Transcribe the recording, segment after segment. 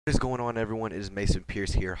What is going on, everyone? It is Mason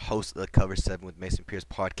Pierce here, host of the Cover 7 with Mason Pierce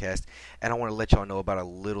podcast, and I want to let y'all know about a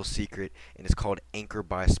little secret, and it's called Anchor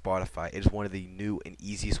by Spotify. It is one of the new and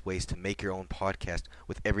easiest ways to make your own podcast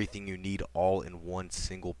with everything you need all in one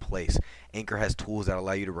single place. Anchor has tools that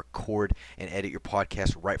allow you to record and edit your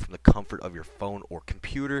podcast right from the comfort of your phone or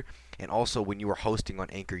computer, and also when you are hosting on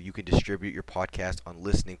Anchor, you can distribute your podcast on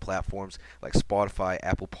listening platforms like Spotify,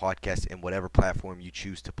 Apple Podcasts, and whatever platform you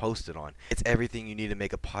choose to post it on. It's everything you need to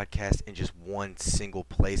make a podcast in just one single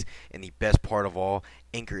place. And the best part of all,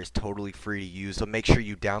 Anchor is totally free to use. So make sure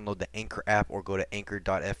you download the Anchor app or go to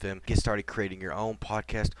anchor.fm. Get started creating your own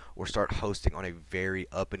podcast or start hosting on a very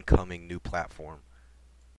up and coming new platform.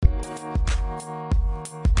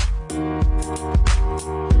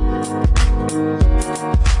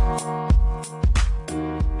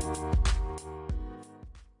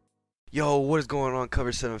 Yo, what is going on,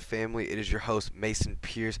 Cover 7 family? It is your host, Mason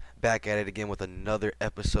Pierce, back at it again with another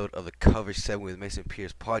episode of the Cover 7 with Mason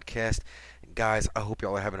Pierce podcast. And guys, I hope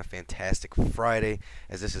y'all are having a fantastic Friday,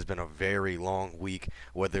 as this has been a very long week,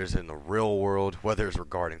 whether it's in the real world, whether it's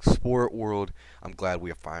regarding sport world. I'm glad we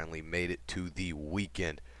have finally made it to the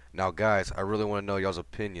weekend. Now, guys, I really want to know y'all's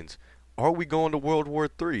opinions. Are we going to World War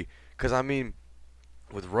III? Because,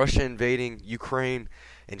 with Russia invading Ukraine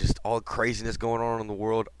and just all the craziness going on in the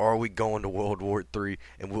world, are we going to World War III?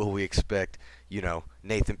 And will we expect,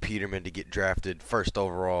 Nathan Peterman to get drafted first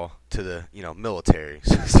overall to the, military?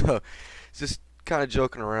 So it's just kind of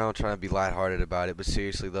joking around, trying to be lighthearted about it. But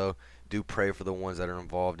seriously, though, do pray for the ones that are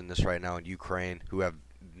involved in this right now in Ukraine who have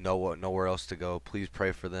nowhere else to go. Please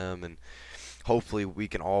pray for them, and hopefully we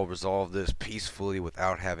can all resolve this peacefully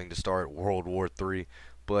without having to start World War III.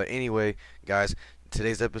 But anyway, guys,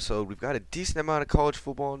 today's episode, we've got a decent amount of college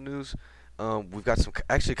football news. We've got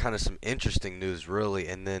some interesting news, really,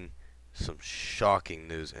 and then some shocking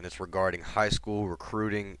news, and it's regarding high school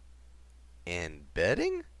recruiting and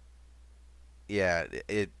betting. Yeah,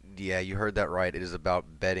 you heard that right. It is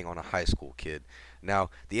about betting on a high school kid.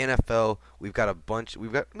 Now, the NFL, not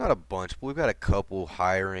a bunch, but we've got a couple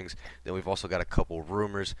hirings. Then we've also got a couple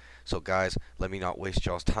rumors. So, guys, let me not waste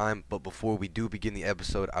y'all's time. But before we do begin the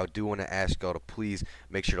episode, I do want to ask y'all to please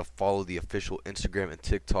make sure to follow the official Instagram and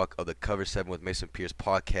TikTok of the Cover 7 with Mason Pierce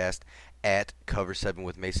podcast at Cover 7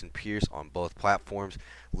 with Mason Pierce on both platforms.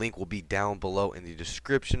 Link will be down below in the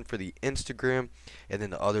description for the Instagram, and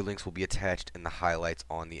then the other links will be attached in the highlights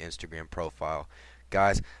on the Instagram profile.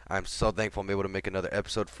 Guys, I'm so thankful I'm able to make another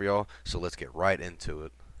episode for y'all, so let's get right into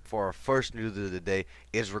it. For our first news of the day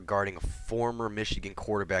is regarding a former Michigan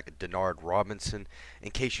quarterback, Denard Robinson.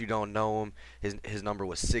 In case you don't know him, his number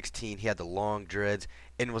was 16. He had the long dreads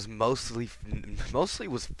and was mostly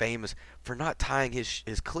was famous for not tying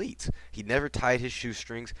his cleats. He never tied his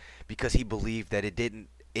shoestrings because he believed that it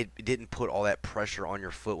didn't put all that pressure on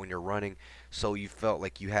your foot when you're running, so you felt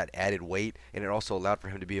like you had added weight, and it also allowed for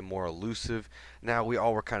him to be more elusive. Now, we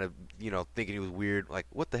all were kind of, thinking he was weird, like,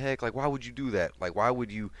 what the heck, like, why would you do that? Like, why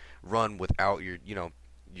would you run without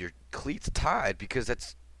your cleats tied? Because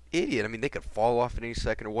that's idiot. I mean, they could fall off at any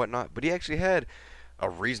second or whatnot, but he actually had a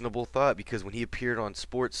reasonable thought, because when he appeared on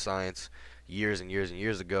Sports Science years and years and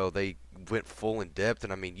years ago, they went full in depth,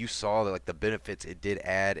 and I mean, you saw that, like, the benefits it did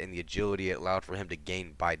add and the agility it allowed for him to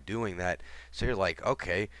gain by doing that. So you're like,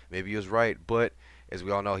 okay, maybe he was right. But as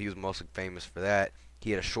we all know, he was mostly famous for that.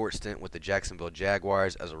 He had a short stint with the Jacksonville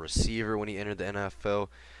Jaguars as a receiver when he entered the NFL,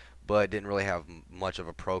 but didn't really have much of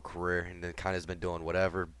a pro career, and then kind of has been doing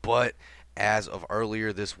whatever. But as of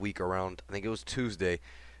earlier this week, around, I think it was Tuesday,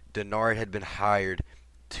 Denard had been hired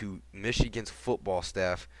to Michigan's football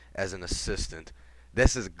staff as an assistant.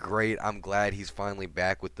 This is great. I'm glad he's finally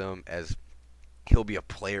back with them, as he'll be a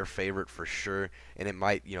player favorite for sure, and it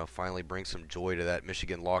might, finally bring some joy to that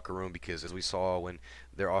Michigan locker room, because as we saw when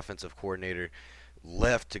their offensive coordinator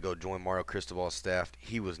left to go join Mario Cristobal's staff,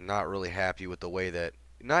 he was not really happy with the way that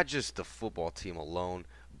not just the football team alone,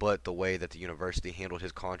 but the way that the university handled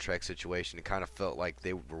his contract situation. It kind of felt like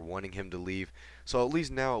they were wanting him to leave. So at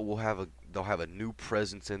least now they'll have a new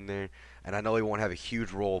presence in there, and I know he won't have a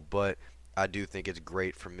huge role, but I do think it's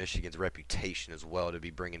great for Michigan's reputation as well to be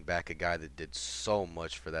bringing back a guy that did so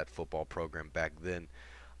much for that football program back then.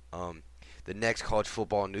 The next college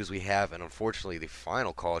football news we have, and unfortunately the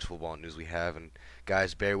final college football news we have, and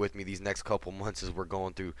guys, bear with me these next couple months as we're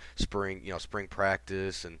going through spring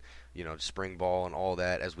practice and spring ball and all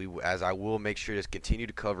that, as I will make sure to continue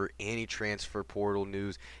to cover any transfer portal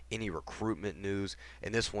news, any recruitment news,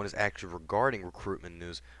 and this one is actually regarding recruitment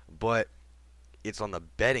news, but it's on the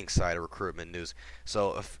betting side of recruitment news.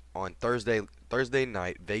 So on Thursday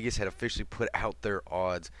night, Vegas had officially put out their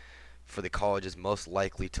odds for the colleges most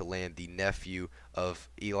likely to land the nephew of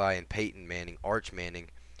Eli and Peyton Manning, Arch Manning.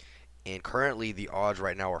 And currently, the odds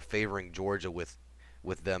right now are favoring Georgia with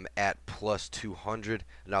them at plus 200.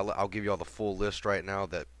 And I'll give you all the full list right now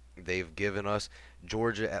that they've given us.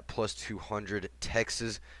 Georgia at plus 200,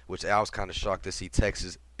 Texas, which I was kind of shocked to see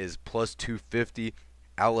Texas is plus 250,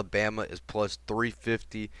 Alabama is plus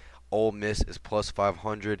 350, Ole Miss is plus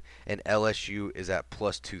 500, and LSU is at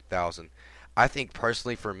plus 2,000. I think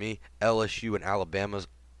personally for me, LSU and Alabama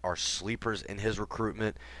are sleepers in his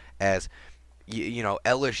recruitment as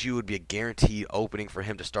LSU would be a guaranteed opening for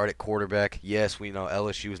him to start at quarterback. Yes, we know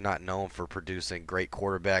LSU is not known for producing great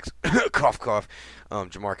quarterbacks. Cough, cough.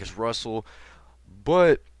 Jamarcus Russell.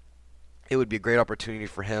 But it would be a great opportunity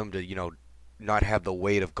for him to, not have the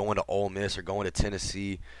weight of going to Ole Miss or going to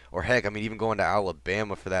Tennessee or heck, I mean, even going to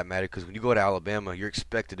Alabama for that matter. Because when you go to Alabama, you're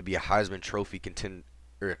expected to be a Heisman Trophy contender.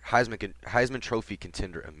 Or Heisman Trophy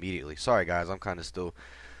contender immediately. Sorry guys, I'm kind of still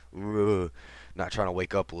not trying to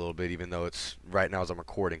wake up a little bit, even though it's right now as I'm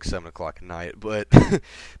recording 7 o'clock at night. But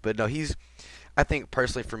but no, I think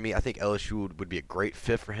personally for me, I think LSU would be a great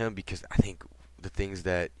fit for him because I think the things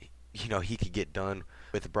that he could get done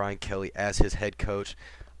with Brian Kelly as his head coach.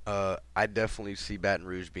 I definitely see Baton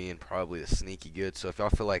Rouge being probably a sneaky good. So if y'all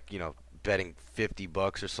feel like betting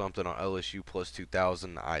 $50 or something on LSU plus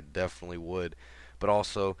 2,000, I definitely would. But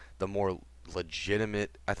also the more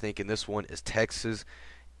legitimate, I think, in this one is Texas.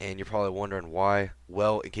 And you're probably wondering why.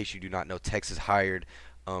 Well, in case you do not know, Texas hired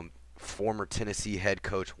former Tennessee head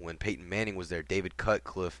coach when Peyton Manning was there, David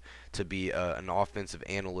Cutcliffe, to be an offensive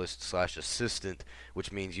analyst slash assistant,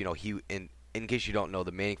 which means he in case you don't know,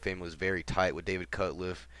 the Manning family was very tight with David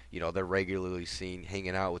Cutcliffe. They're regularly seen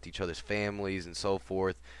hanging out with each other's families and so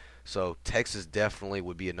forth. So Texas definitely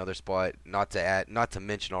would be another spot. Not to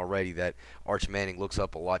mention already that Arch Manning looks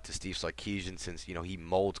up a lot to Steve Sarkisian since he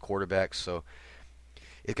molds quarterbacks. So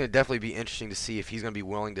it's going to definitely be interesting to see if he's going to be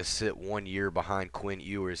willing to sit 1 year behind Quinn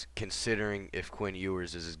Ewers, considering if Quinn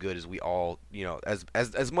Ewers is as good as we all,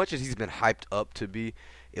 as much as he's been hyped up to be,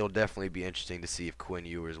 it'll definitely be interesting to see if Quinn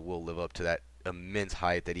Ewers will live up to that immense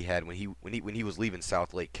hype that he had when he was leaving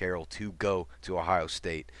South Lake Carroll to go to Ohio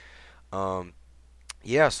State.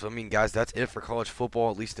 Yeah, so I mean, guys, that's it for college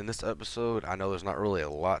football, at least in this episode. I know there's not really a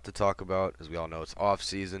lot to talk about, as we all know it's off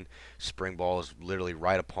season. Spring ball is literally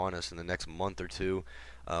right upon us in the next month or two.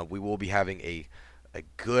 We will be having a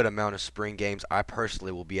good amount of spring games. I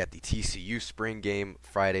personally will be at the TCU spring game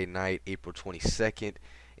Friday night, April 22nd.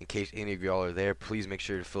 In case any of y'all are there, please make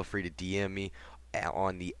sure to feel free to DM me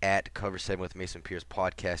on the @Cover 7 with Mason Pierce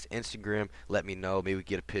podcast Instagram. Let me know. Maybe we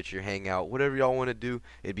get a picture, hang out, whatever y'all want to do.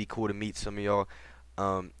 It'd be cool to meet some of y'all.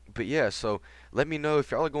 But yeah, so let me know if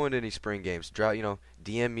y'all are going to any spring games.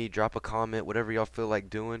 DM me, drop a comment, whatever y'all feel like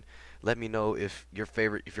doing. Let me know if you're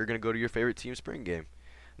gonna go to your favorite team spring game.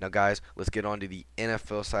 Now, guys, let's get on to the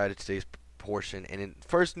NFL side of today's portion. And in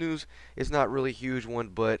first news, it's not really a huge one,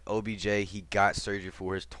 but OBJ, he got surgery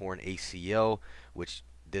for his torn ACL, which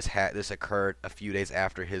this occurred a few days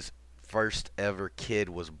after his first ever kid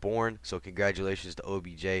was born. So congratulations to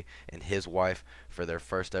OBJ and his wife for their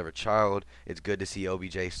first ever child. It's good to see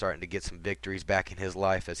OBJ starting to get some victories back in his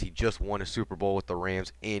life as he just won a Super Bowl with the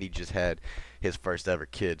Rams and he just had his first ever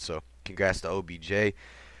kid. So congrats to OBJ.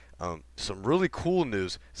 Some really cool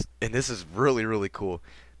news, and this is really, really cool.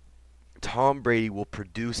 Tom Brady will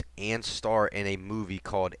produce and star in a movie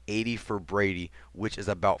called 80 for Brady, which is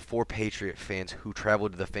about 4 Patriot fans who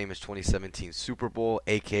traveled to the famous 2017 Super Bowl,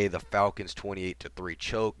 aka the Falcons' 28-3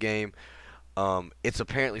 choke game. It's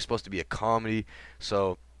apparently supposed to be a comedy,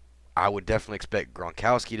 so I would definitely expect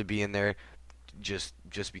Gronkowski to be in there, just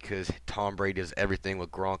because Tom Brady does everything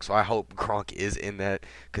with Gronk. So I hope Gronk is in that,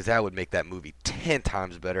 because that would make that movie 10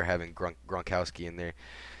 times better having Gronkowski in there,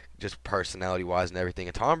 just personality-wise and everything.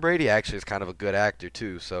 And Tom Brady actually is kind of a good actor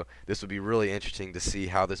too, so this would be really interesting to see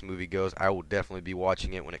how this movie goes. I will definitely be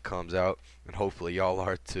watching it when it comes out, and hopefully y'all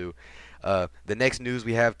are too. The next news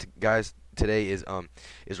we have, guys, today is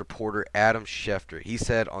reporter Adam Schefter. He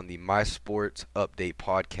said on the My Sports Update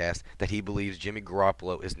podcast that he believes Jimmy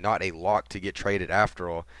Garoppolo is not a lock to get traded after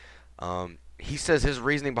all. He says his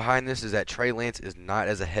reasoning behind this is that Trey Lance is not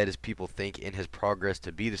as ahead as people think in his progress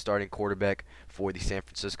to be the starting quarterback for the San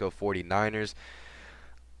Francisco 49ers.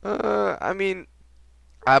 I mean,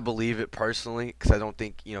 I believe it personally because I don't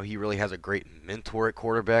think he really has a great mentor at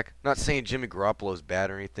quarterback. Not saying Jimmy Garoppolo is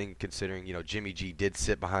bad or anything, considering Jimmy G did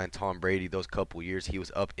sit behind Tom Brady those couple years he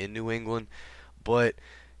was up in New England, but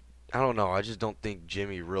I don't know. I just don't think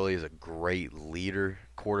Jimmy really is a great leader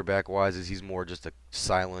quarterback-wise. As he's more just a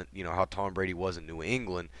silent, how Tom Brady was in New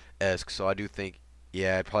England-esque. So I do think,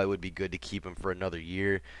 yeah, it probably would be good to keep him for another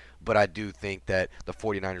year. but I do think that the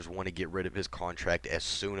 49ers want to get rid of his contract as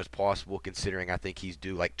soon as possible, considering I think he's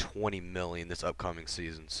due like 20 million this upcoming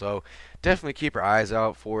season. So definitely keep your eyes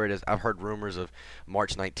out for it. As I've heard rumors of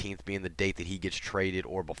March 19th being the date that he gets traded,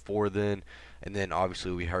 or before then. And then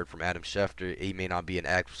obviously we heard from Adam Schefter he may not be an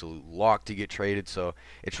absolute lock to get traded. So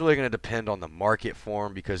it's really going to depend on the market for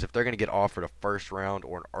him, because if they're going to get offered a first round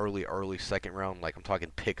or an early second round, like I'm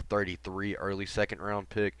talking pick 33, early second round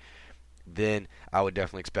pick, then I would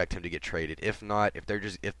definitely expect him to get traded. If not, if they're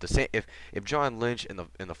just if John Lynch and the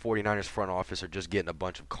 49ers front office are just getting a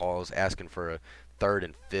bunch of calls asking for a third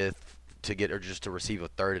and fifth to get, or just to receive a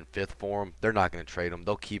third and fifth for him, they're not going to trade him.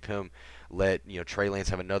 They'll keep him, let Trey Lance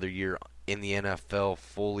have another year in the NFL,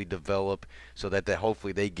 fully develop, so that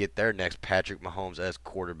hopefully they get their next Patrick Mahomes as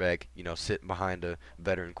quarterback, sitting behind a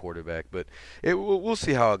veteran quarterback. But we'll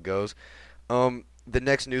see how it goes. The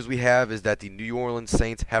next news we have is that the New Orleans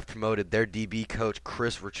Saints have promoted their DB coach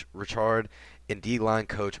Chris Richard and D-line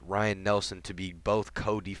coach Ryan Nelson to be both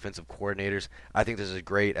co-defensive coordinators. I think this is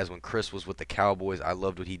great, as when Chris was with the Cowboys, I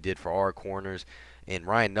loved what he did for our corners. And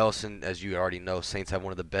Ryan Nelson, as you already know, Saints have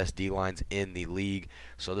one of the best D-lines in the league,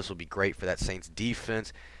 so this will be great for that Saints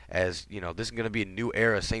defense. As this is going to be a new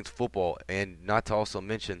era of Saints football, and not to also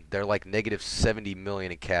mention they're like negative 70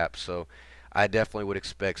 million in cap, so I definitely would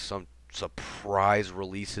expect some surprise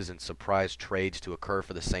releases and surprise trades to occur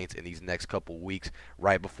for the Saints in these next couple weeks,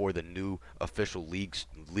 right before the new official league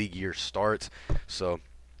year starts. So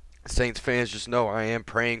Saints fans, just know I am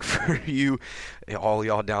praying for you, all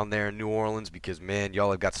y'all down there in New Orleans, because man,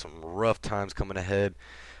 y'all have got some rough times coming ahead,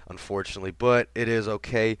 unfortunately, but it is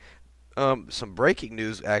okay. Some breaking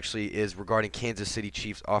news actually is regarding Kansas City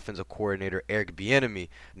Chiefs offensive coordinator Eric Bieniemy.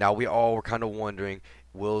 Now we all were kind of wondering,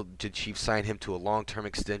 will the Chiefs sign him to a long-term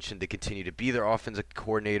extension to continue to be their offensive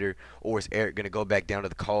coordinator, or is Eric going to go back down to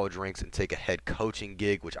the college ranks and take a head coaching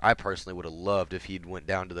gig, which I personally would have loved if he'd went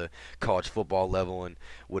down to the college football level and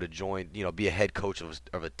would have joined, be a head coach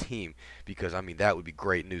of a team, because I mean that would be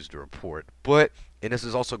great news to report. But and this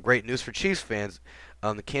is also great news for Chiefs fans.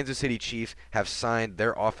 The Kansas City Chiefs have signed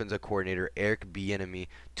their offensive coordinator Eric Bieniemy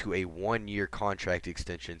to a one-year contract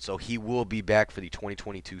extension, so he will be back for the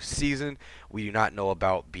 2022 season. We do not know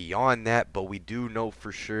about beyond that, but we do know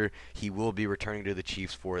for sure he will be returning to the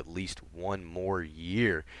Chiefs for at least one more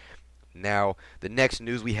year. Now, the next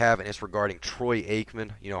news we have, and it's regarding Troy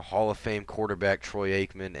Aikman, Hall of Fame quarterback Troy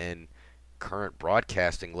Aikman, and current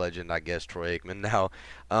broadcasting legend, I guess, Troy Aikman. Now,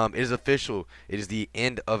 it is official. It is the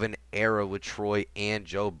end of an era with Troy and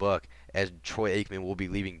Joe Buck, as Troy Aikman will be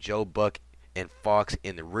leaving Joe Buck and Fox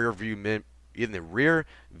in the rear view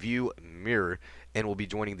mirror, and will be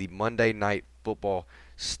joining the Monday Night Football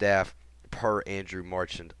staff, per Andrew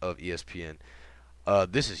Marchand of ESPN.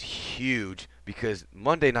 This is huge, because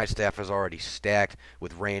Monday Night staff is already stacked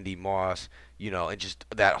with Randy Moss, and just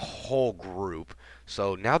that whole group.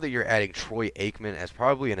 So now that you're adding Troy Aikman as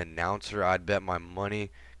probably an announcer, I'd bet my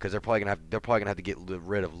money, because they're probably gonna have to get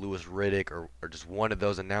rid of Louis Riddick, or just one of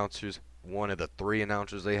those announcers, one of the three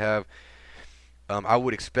announcers they have. I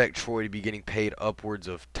would expect Troy to be getting paid upwards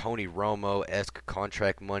of Tony Romo-esque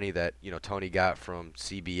contract money that Tony got from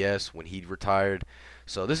CBS when he retired.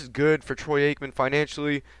 So this is good for Troy Aikman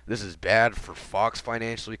financially. This is bad for Fox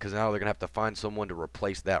financially, because now they're gonna have to find someone to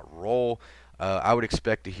replace that role. I would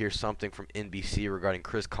expect to hear something from NBC regarding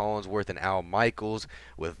Chris Collinsworth and Al Michaels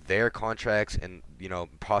with their contracts, and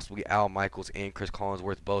possibly Al Michaels and Chris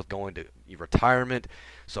Collinsworth both going to retirement.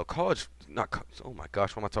 So oh my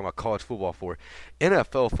gosh, what am I talking about college football for?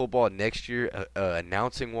 NFL football next year,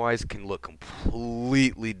 announcing wise, can look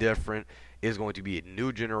completely different. It is going to be a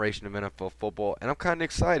new generation of NFL football, and I'm kind of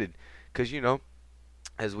excited, because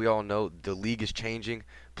as we all know, the league is changing.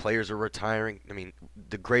 Players are retiring. I mean,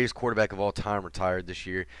 the greatest quarterback of all time retired this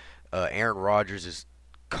year. Aaron Rodgers is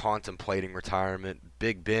contemplating retirement.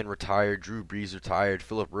 Big Ben retired. Drew Brees retired.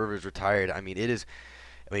 Philip Rivers retired. I mean,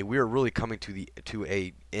 we are really coming to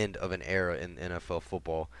a end of an era in NFL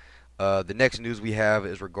football. The next news we have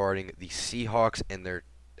is regarding the Seahawks and their,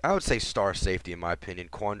 I would say, star safety, in my opinion,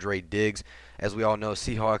 Quandre Diggs. As we all know,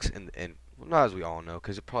 Seahawks and well, not as we all know,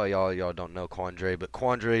 because probably all y'all don't know Quandre, but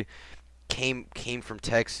Quandre came from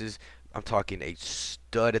Texas. I'm talking a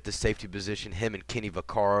stud at the safety position. Him and Kenny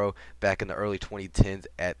Vaccaro back in the early 2010s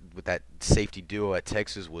with that safety duo at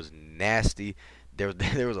Texas was nasty.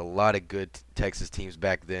 There was a lot of good Texas teams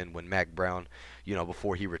back then when Mac Brown,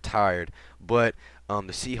 before he retired. But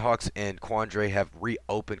the Seahawks and Quandre have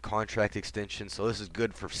reopened contract extensions, so this is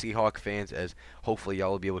good for Seahawk fans, as hopefully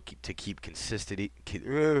y'all will be able to keep consistency.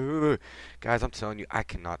 Guys, I'm telling you, I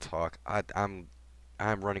cannot talk. I'm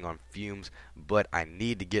running on fumes, but I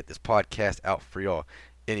need to get this podcast out for y'all.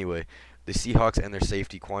 Anyway, the Seahawks and their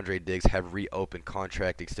safety Quandre Diggs have reopened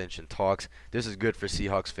contract extension talks. This is good for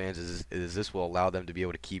Seahawks fans as this will allow them to be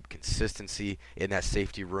able to keep consistency in that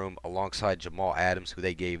safety room alongside Jamal Adams, who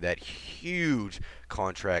they gave that huge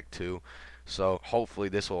contract to. So hopefully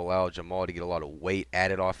this will allow Jamal to get a lot of weight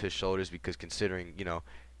added off his shoulders because considering,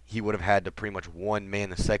 he would have had to pretty much one man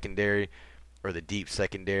the secondary or the deep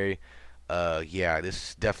secondary. Yeah, this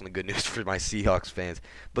is definitely good news for my Seahawks fans.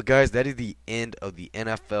 But guys, that is the end of the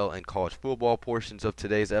NFL and college football portions of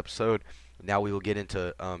today's episode. Now we will get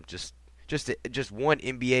into just one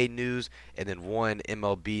NBA news and then one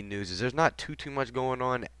MLB news. As there's not too much going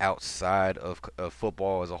on outside of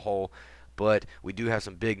football as a whole. But we do have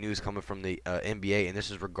some big news coming from the NBA, and this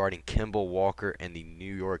is regarding Kemba Walker and the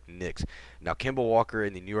New York Knicks. Now, Kemba Walker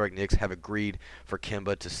and the New York Knicks have agreed for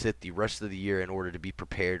Kemba to sit the rest of the year in order to be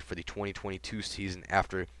prepared for the 2022 season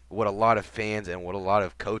after what a lot of fans and what a lot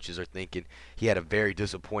of coaches are thinking. He had a very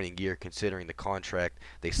disappointing year considering the contract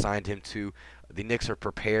they signed him to. The Knicks are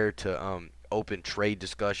prepared to open trade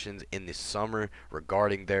discussions in the summer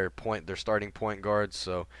regarding their starting point guards.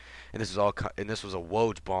 So, and this was a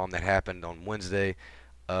Woj bomb that happened on Wednesday.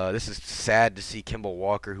 This is sad to see Kemba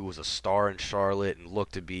Walker, who was a star in Charlotte and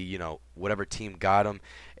looked to be, whatever team got him.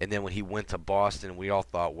 And then when he went to Boston, we all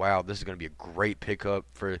thought, wow, this is going to be a great pickup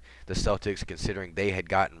for the Celtics, considering they had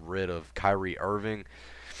gotten rid of Kyrie Irving.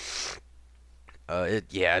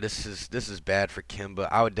 This is bad for Kimba.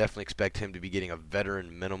 I would definitely expect him to be getting a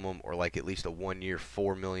veteran minimum or like at least a 1 year,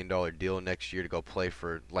 $4 million deal next year to go play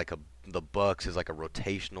for like the Bucks as like a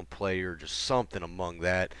rotational player, just something among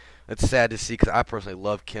that. It's sad to see because I personally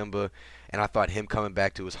love Kimba, and I thought him coming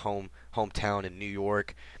back to his hometown in New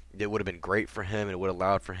York, it would have been great for him, and it would have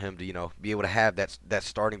allowed for him to be able to have that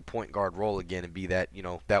starting point guard role again and be that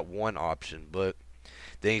one option. But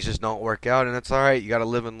things just don't work out, and that's all right. You got to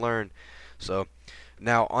live and learn. So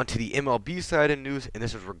now onto the MLB side of news, and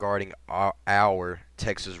this is regarding our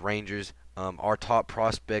Texas Rangers. Our top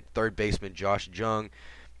prospect, third baseman Josh Jung,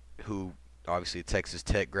 who obviously a Texas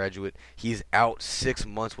Tech graduate, he's out 6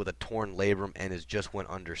 months with a torn labrum and has just went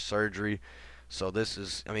under surgery. So this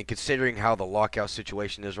is, I mean, considering how the lockout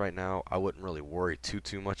situation is right now, I wouldn't really worry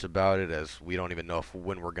too much about it, as we don't even know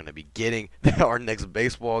when we're going to be getting our next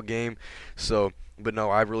baseball game. So, but no,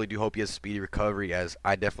 I really do hope he has a speedy recovery, as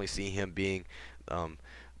I definitely see him being um,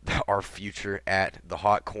 our future at the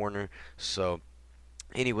hot corner. So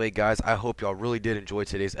anyway, guys, I hope y'all really did enjoy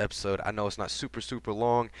today's episode. I know it's not super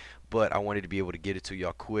long, but I wanted to be able to get it to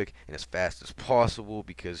y'all quick and as fast as possible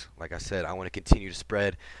because, like I said, I want to continue to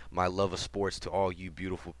spread my love of sports to all you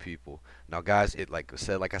beautiful people. Now, guys, like I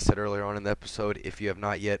said earlier on in the episode, if you have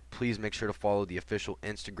not yet, please make sure to follow the official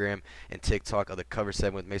Instagram and TikTok of the Cover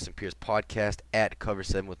 7 with Mason Pierce podcast at Cover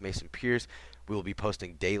 7 with Mason Pierce. We will be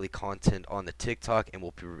posting daily content on the TikTok, and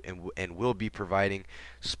we'll be providing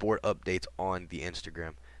sport updates on the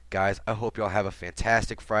Instagram. Guys, I hope y'all have a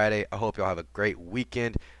fantastic Friday. I hope y'all have a great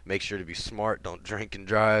weekend. Make sure to be smart. Don't drink and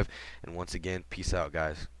drive. And once again, peace out,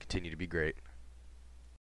 guys. Continue to be great.